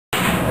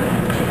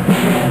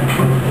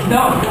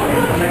No.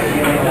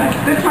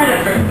 They're trying to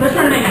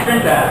make you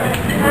think that.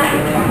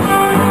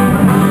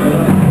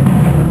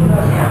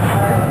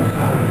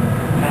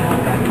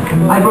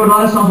 I wrote a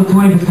lot of songs with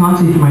Tony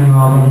Visconti for my new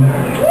album,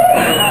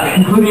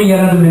 including Yet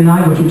Another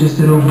Midnight, which we just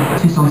did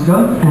 2 songs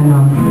ago,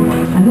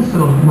 and this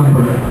little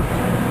number.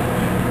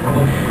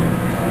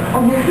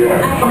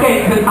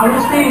 Okay, but I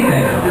was saying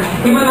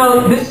that, even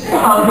though this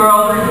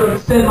girl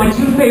said my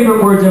 2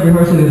 favorite words at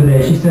rehearsal the other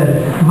day, she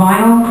said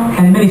vinyl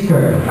and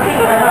miniskirt.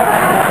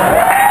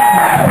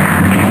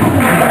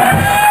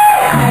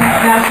 And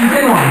now she's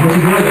in one, which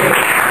is really good.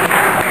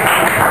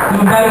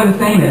 Even better than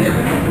saying it.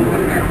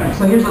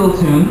 So here's a little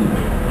tune.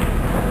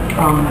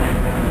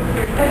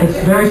 It's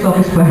very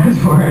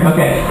self-explanatory.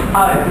 Okay.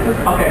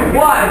 Okay.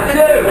 1,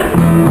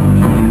 2.